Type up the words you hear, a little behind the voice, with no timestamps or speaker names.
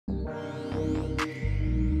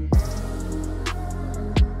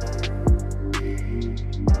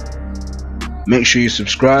Make sure you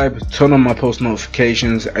subscribe, turn on my post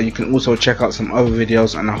notifications, and you can also check out some other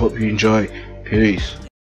videos, and I hope you enjoy. Peace.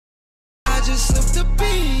 I just slipped a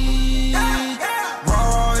beat,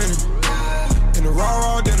 raw in the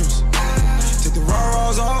raw denims. Take the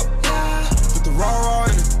raws off, put the raw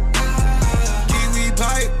in it. Kiwi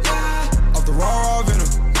pipe off the raw venom.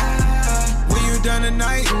 When you done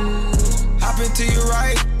tonight, hop into your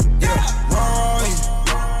right, yeah, raw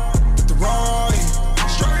put the raw in,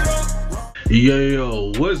 straight up.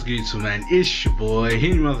 Yo, what's good, so man? It's your boy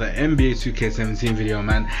here with another NBA 2K17 video,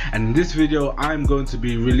 man. And in this video I'm going to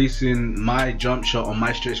be releasing my jump shot on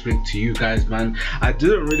my stretch break to you guys, man. I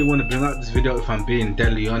didn't really want to bring out this video if I'm being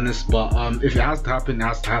deadly honest, but if it has to happen, it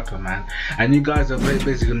has to happen, man. And you guys are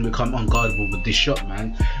basically going to become unguardable with this shot,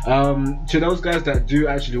 man. To those guys that do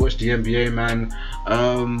actually watch the NBA, man,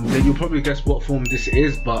 then you'll probably guess what form this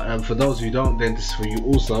is, but for those who don't, then this is for you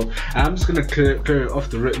also. And I'm just going to clear it off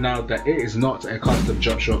the rip now that it is not a custom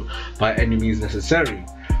jump shot by any means necessary.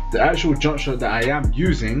 The actual jump shot that I am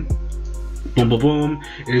using, boom boom boom,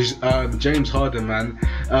 is James Harden, man.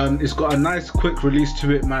 It's got a nice quick release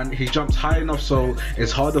to it, man. He jumps high enough so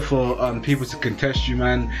it's harder for people to contest you,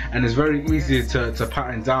 man, and it's very easy to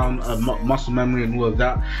pattern down muscle memory and all of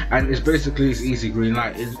that. And it's easy green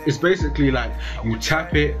light. It's basically like you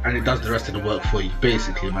tap it and it does the rest of the work for you,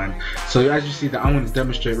 basically, man. So as you see that I'm going to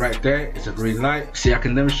demonstrate right there, it's a green light. See, I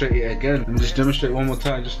can demonstrate it again. Let me just demonstrate one more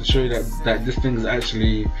time just to show you that this thing is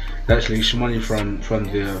actually shmoney from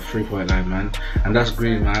the 3-point line, man. And that's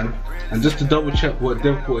green, man. And just to double check what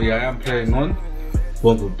difficulty I am playing on,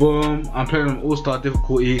 boom boom boom, I'm playing on all-star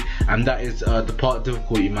difficulty, and that is the park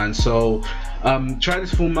difficulty, man. So try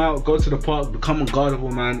this form out, go to the park, become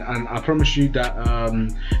unguardable, man, and I promise you that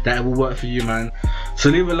that it will work for you, man. So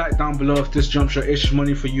leave a like down below if this jump shot is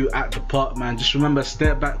money for you at the park, man. Just remember,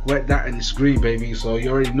 step back, wet that, and it's green, baby. So you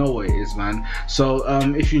already know what it is, man. So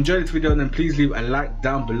if you enjoyed this video, then please leave a like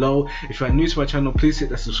down below. If you are new to my channel, please hit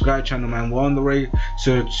the subscribe channel, man. We're on the way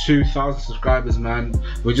to 2,000 subscribers, man.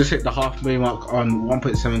 We just hit the halfway mark on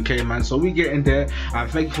 1.7k, man. So we get in there, and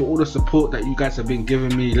thank you for all the support that you guys have been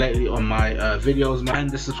giving me lately on my videos, man. And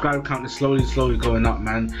the subscriber count is slowly going up,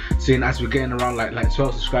 man. Seeing as we're getting around like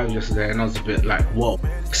 12 subscribers yesterday, and I was a bit like, whoa.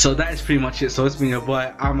 So that is pretty much it. So it's been your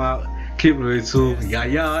boy, I'm out. Keep it real too.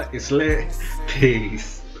 Yeah, it's lit.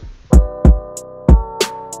 Peace.